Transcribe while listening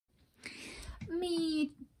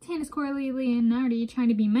Tanis Coralee Leonhardi trying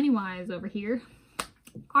to be money-wise over here.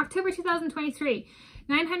 October 2023,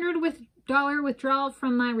 $900 withdrawal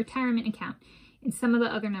from my retirement account and some of the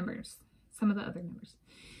other numbers.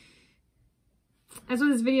 That's what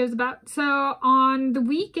this video is about. So on the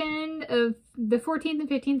weekend of the 14th and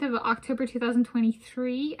 15th of October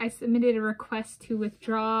 2023, I submitted a request to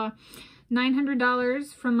withdraw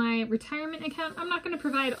 $900 from my retirement account. I'm not going to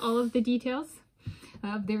provide all of the details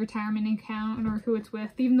of the retirement account or who it's with,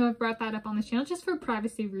 even though I've brought that up on the channel just for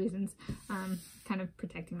privacy reasons, kind of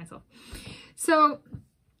protecting myself. So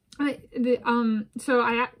there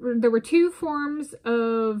were two forms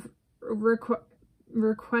of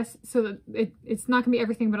requests, so that it's not gonna be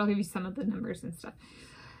everything, but I'll give you some of the numbers and stuff.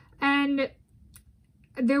 And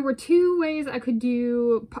there were two ways I could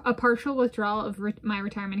do a partial withdrawal of my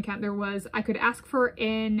retirement account. There was, I could ask for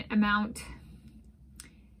an amount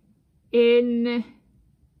in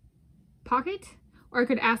pocket, or I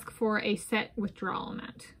could ask for a set withdrawal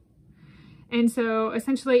amount. And so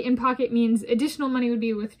essentially in pocket means additional money would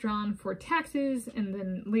be withdrawn for taxes and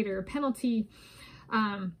then later a penalty.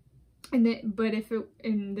 And then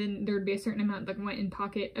there would be a certain amount that went in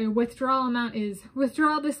pocket. A withdrawal amount is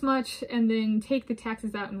withdraw this much and then take the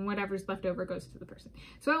taxes out, and whatever's left over goes to the person.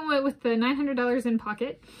 So I went with the $900 in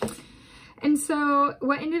pocket. And so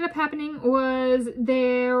what ended up happening was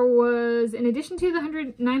there was, in addition to the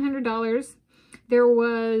 $900, there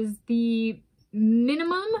was the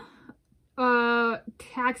minimum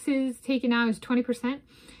taxes taken out is 20%.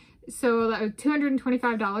 So that was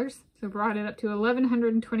 $225. So brought it up to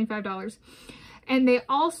 $1,125. And they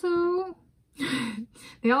also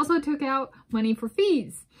took out money for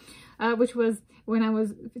fees, which was, when I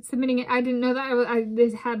was submitting it, I didn't know that.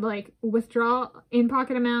 This had like withdrawal in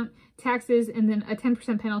pocket amount, taxes, and then a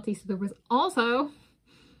 10% penalty. So there was also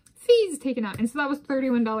fees taken out. And so that was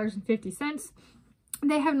 $31.50.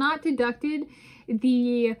 They have not deducted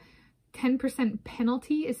the 10%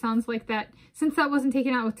 penalty. It sounds like that, since that wasn't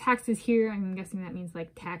taken out with taxes here, I'm guessing that means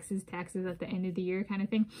like taxes at the end of the year kind of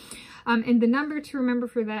thing. And the number to remember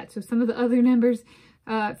for that, so some of the other numbers,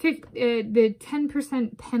 the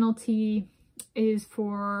 10% penalty is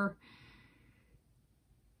for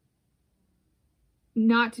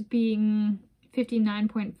not being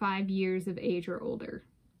 59.5 years of age or older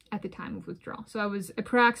at the time of withdrawal. So I was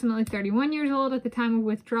approximately 31 years old at the time of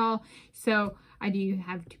withdrawal, so I do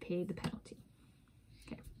have to pay the penalty.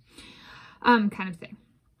 Okay. Kind of thing.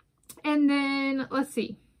 And then let's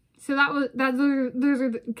see. So those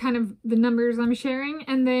are kind of the numbers I'm sharing,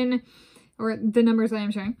 and then, or the numbers I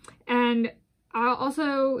am sharing. And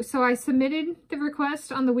so I submitted the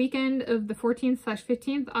request on the weekend of the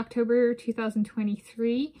 14th/15th October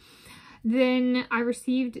 2023. Then I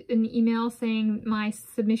received an email saying my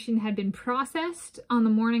submission had been processed on the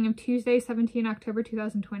morning of Tuesday, 17 October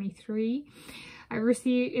 2023. I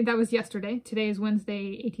received, that was yesterday. Today is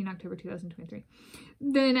Wednesday, 18 October 2023.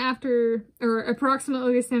 Then after, or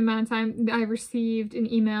approximately the same amount of time, I received an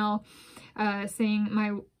email saying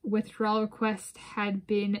my withdrawal request had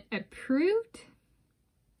been approved.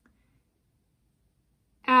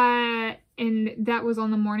 And that was on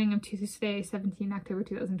the morning of Tuesday, 17 October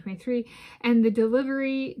 2023. And the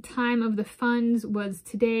delivery time of the funds was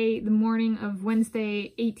today, the morning of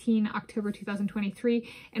Wednesday, 18 October 2023.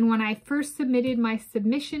 And when I first submitted my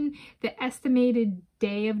submission, the estimated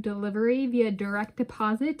day of delivery via direct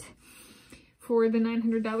deposit for the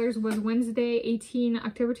 $900 was Wednesday, 18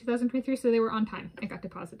 October 2023. So they were on time. It got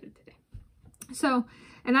deposited today. So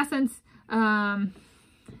in that sense,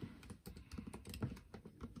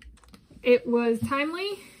 it was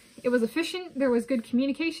timely, it was efficient, there was good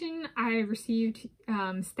communication. I received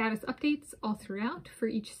status updates all throughout for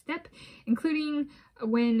each step, including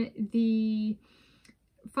when the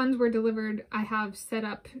funds were delivered. I have set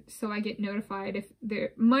up so I get notified if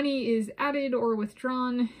the money is added or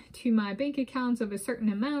withdrawn to my bank accounts of a certain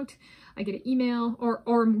amount. I get an email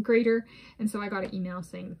or greater, and so I got an email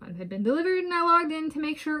saying the funds had been delivered, and I logged in to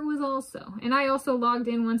make sure it was also. And I also logged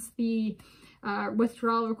in once the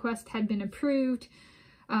withdrawal request had been approved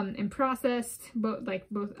and processed.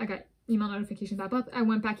 I got email notifications about both. I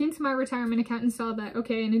went back into my retirement account and saw that,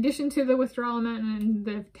 okay, in addition to the withdrawal amount and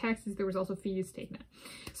the taxes, there was also fees taken out.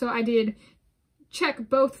 So I did check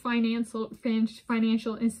both financial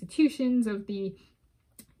institutions of the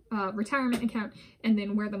retirement account, and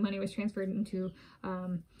then where the money was transferred into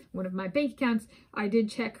one of my bank accounts. I did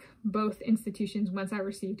check both institutions once I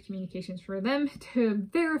received communications for them to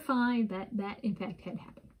verify that that in fact had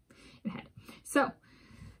happened. It had. So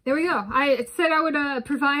there we go. I said I would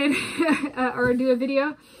provide or do a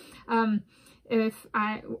video if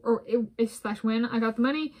when I got the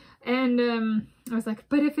money, and I was like,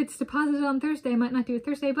 but if it's deposited on Thursday, I might not do it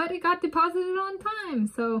Thursday, but it got deposited on time,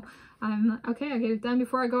 so I'm okay, I'll get it done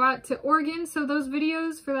before I go out to Oregon. So those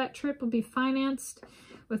videos for that trip will be financed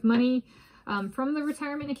with money from the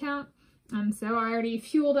retirement account. So I already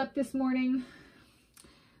fueled up this morning.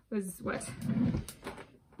 Was what?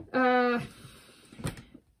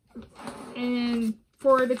 And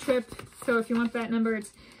for the trip, so if you want that number,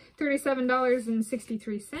 it's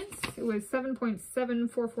 $37.63. It was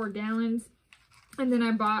 7.744 gallons. And then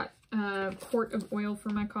I bought a quart of oil for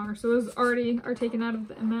my car. So those already are taken out of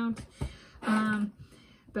the amount.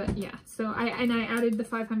 But yeah, so I added the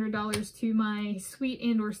 $500 to my sweet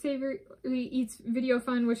and or savory eats video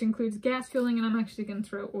fund, which includes gas fueling, and I'm actually going to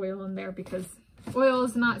throw oil in there because oil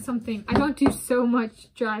is not something, I don't do so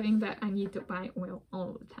much driving that I need to buy oil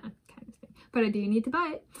all the time kind of thing. But I do need to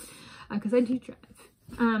buy it because I do drive.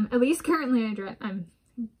 At least currently I drive. I'm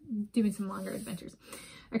doing some longer adventures.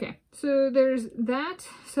 Okay, so there's that.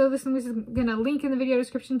 So this is gonna link in the video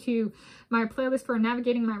description to my playlist for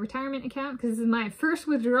navigating my retirement account, because this is my first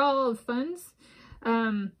withdrawal of funds.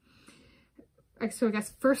 So I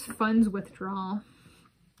guess first funds withdrawal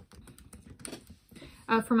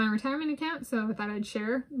for my retirement account. So I thought I'd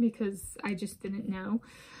share because I just didn't know.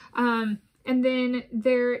 And then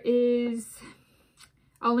there is,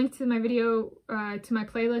 I'll link to my video, to my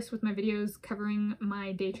playlist with my videos covering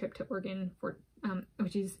my day trip to Oregon for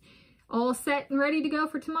which is all set and ready to go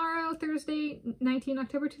for tomorrow, Thursday, 19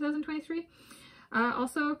 October 2023.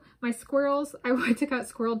 Also, my squirrels, I took out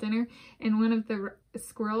squirrel dinner, and one of the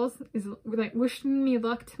squirrels is like wishing me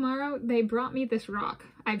luck tomorrow. They brought me this rock.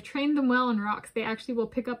 I've trained them well on rocks. They actually will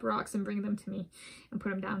pick up rocks and bring them to me and put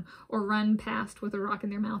them down, or run past with a rock in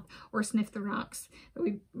their mouth, or sniff the rocks that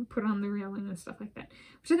we put on the railing and stuff like that.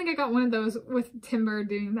 Which I think I got one of those with Timber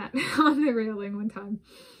doing that on the railing one time.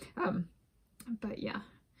 But yeah,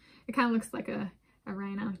 it kind of looks like a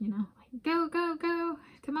rhino, you know, like go, go, go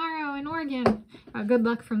tomorrow in Oregon. Good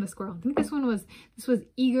luck from the squirrel. I think this was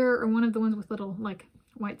Eager, or one of the ones with little like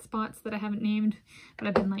white spots that I haven't named, but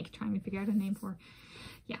I've been like trying to figure out a name for.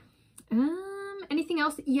 Yeah. Anything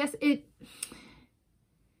else? Yes,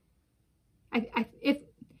 I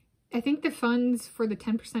think the funds for the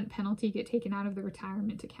 10% penalty get taken out of the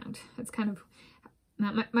retirement account. That's kind of,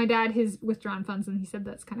 my dad has withdrawn funds, and he said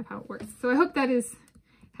that's kind of how it works. So I hope that is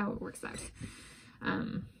how it works out.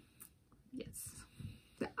 Yes,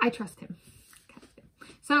 I trust him. Kind of thing.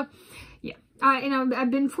 So yeah, I've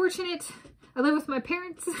been fortunate. I live with my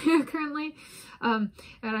parents currently, and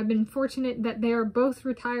I've been fortunate that they are both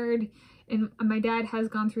retired, and my dad has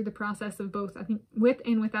gone through the process of both, I think, with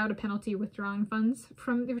and without a penalty, withdrawing funds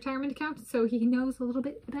from the retirement account. So he knows a little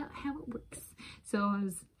bit about how it works. So I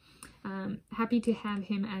was happy to have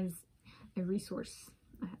him as a resource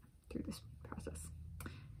through this process.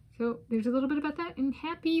 So there's a little bit about that, and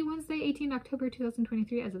happy Wednesday, 18 October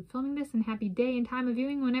 2023 as of filming this, and happy day and time of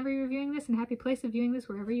viewing whenever you're viewing this, and happy place of viewing this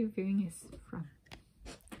wherever you're viewing this from.